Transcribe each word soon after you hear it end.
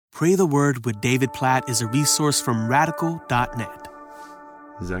Pray the Word with David Platt is a resource from radical.net.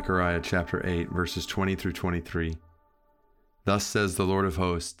 Zechariah chapter 8, verses 20 through 23. Thus says the Lord of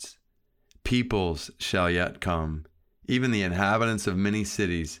hosts, peoples shall yet come, even the inhabitants of many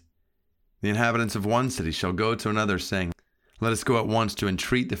cities. The inhabitants of one city shall go to another, saying, let us go at once to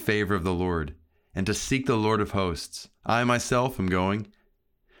entreat the favor of the Lord, and to seek the Lord of hosts. I myself am going.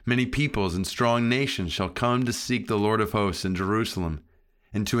 Many peoples and strong nations shall come to seek the Lord of hosts in Jerusalem,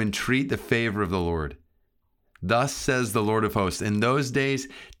 and to entreat the favor of the Lord. Thus says the Lord of hosts, in those days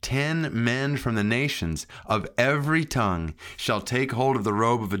 10 men from the nations of every tongue shall take hold of the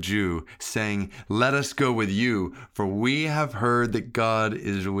robe of a Jew, saying, let us go with you, for we have heard that God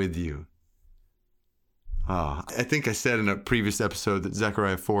is with you. I think I said in a previous episode that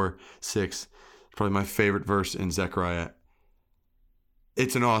Zechariah 4:6 is probably my favorite verse in Zechariah.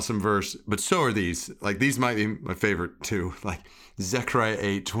 It's an awesome verse, but so are these. Like, these might be my favorite too. Like Zechariah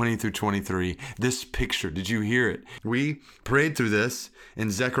 8, 20 through 23. This picture, did you hear it? We prayed through this in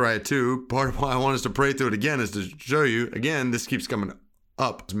Zechariah 2. Part of why I want us to pray through it again is to show you, again, this keeps coming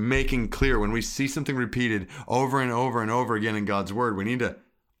up. It's making clear when we see something repeated over and over and over again in God's word, we need to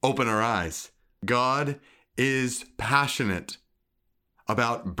open our eyes. God is passionate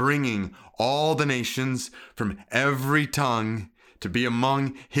about bringing all the nations from every tongue to be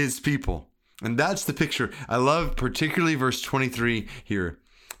among his people. And that's the picture. I love particularly verse 23 here.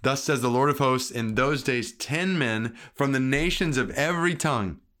 Thus says the Lord of hosts, in those days 10 men from the nations of every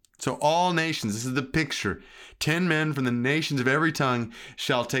tongue. So all nations, this is the picture. 10 men from the nations of every tongue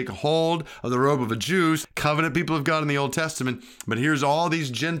shall take hold of the robe of a Jew, covenant people of God in the Old Testament. But here's all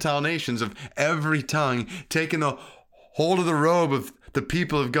these Gentile nations of every tongue taking the hold of the robe of the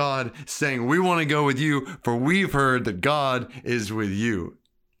people of God, saying, we want to go with you, for we've heard that God is with you.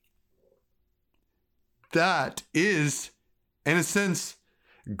 That is, in a sense,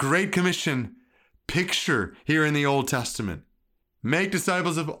 Great Commission picture here in the Old Testament. Make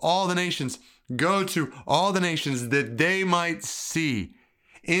disciples of all the nations. Go to all the nations that they might see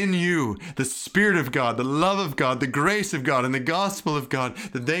in you the Spirit of God, the love of God, the grace of God, and the gospel of God,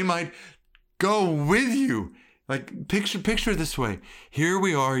 that they might go with you. Like, picture it this way. Here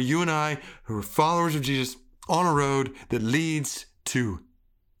we are, you and I, who are followers of Jesus, on a road that leads to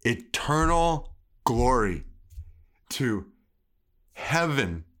eternal glory, to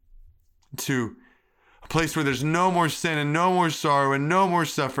heaven, to a place where there's no more sin and no more sorrow and no more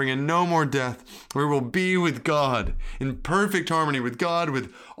suffering and no more death, where we'll be with God in perfect harmony with God,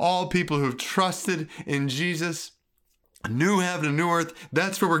 with all people who have trusted in Jesus. A new heaven, a new earth,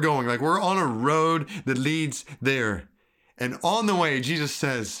 that's where we're going. Like, we're on a road that leads there. And on the way, Jesus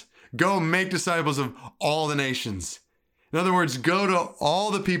says, go make disciples of all the nations. In other words, go to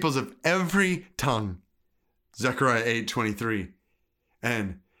all the peoples of every tongue. Zechariah 8:23.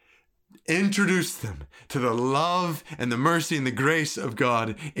 And introduce them to the love and the mercy and the grace of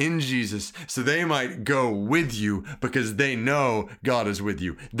God in Jesus, so they might go with you because they know God is with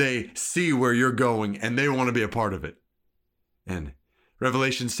you. They see where you're going and they want to be a part of it. And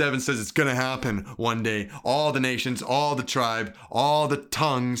Revelation 7 says it's going to happen one day. All the nations, all the tribe, all the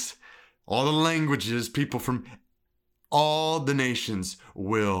tongues, all the languages, people from all the nations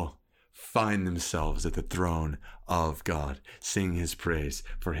will find themselves at the throne of God, sing his praise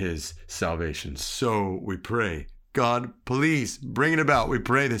for his salvation. So we pray, God, please bring it about. We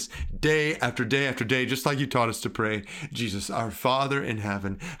pray this day after day after day, just like you taught us to pray. Jesus, our Father in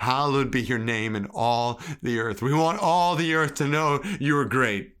heaven, hallowed be your name in all the earth. We want all the earth to know you are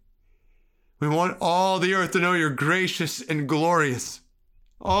great. We want all the earth to know you're gracious and glorious.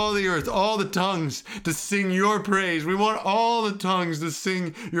 All the earth, all the tongues to sing your praise. We want all the tongues to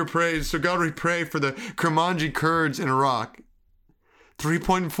sing your praise. So God, we pray for the Kurmanji Kurds in Iraq.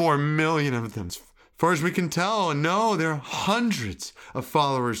 3.4 million of them. As far as we can tell and know, there are hundreds of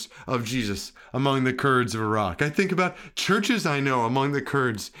followers of Jesus among the Kurds of Iraq. I think about churches I know among the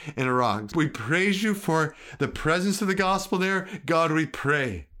Kurds in Iraq. We praise you for the presence of the gospel there. God, we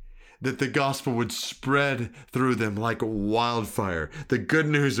pray that the gospel would spread through them like wildfire. The good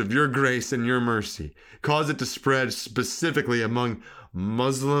news of your grace and your mercy. Cause it to spread specifically among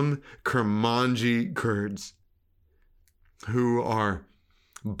Muslim Kurmanji Kurds who are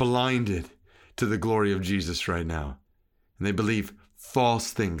blinded to the glory of Jesus right now. And they believe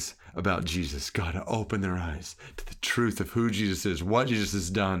false things about Jesus. God, open their eyes to the truth of who Jesus is, what Jesus has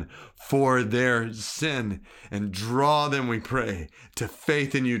done for their sin, and draw them, we pray, to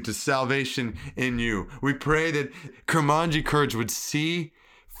faith in you, to salvation in you. We pray that Kurmanji Kurds would see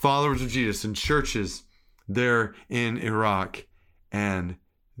followers of Jesus in churches there in Iraq, and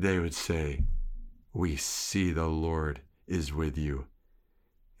they would say, we see the Lord is with you.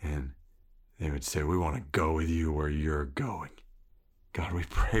 And they would say, we want to go with you where you're going. God, we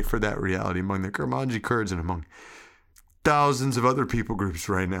pray for that reality among the Kurmanji Kurds and among thousands of other people groups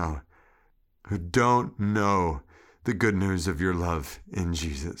right now who don't know the good news of your love in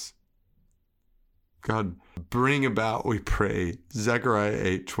Jesus. God, bring about, we pray,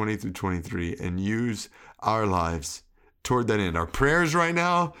 Zechariah 8:20-23, and use our lives toward that end. Our prayers right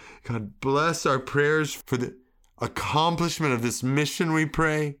now, God, bless our prayers for the accomplishment of this mission, we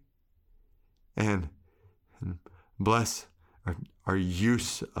pray. And bless our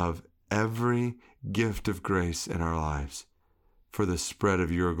use of every gift of grace in our lives for the spread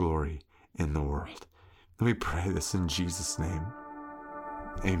of your glory in the world. And we pray this in Jesus' name.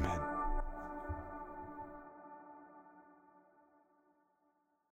 Amen.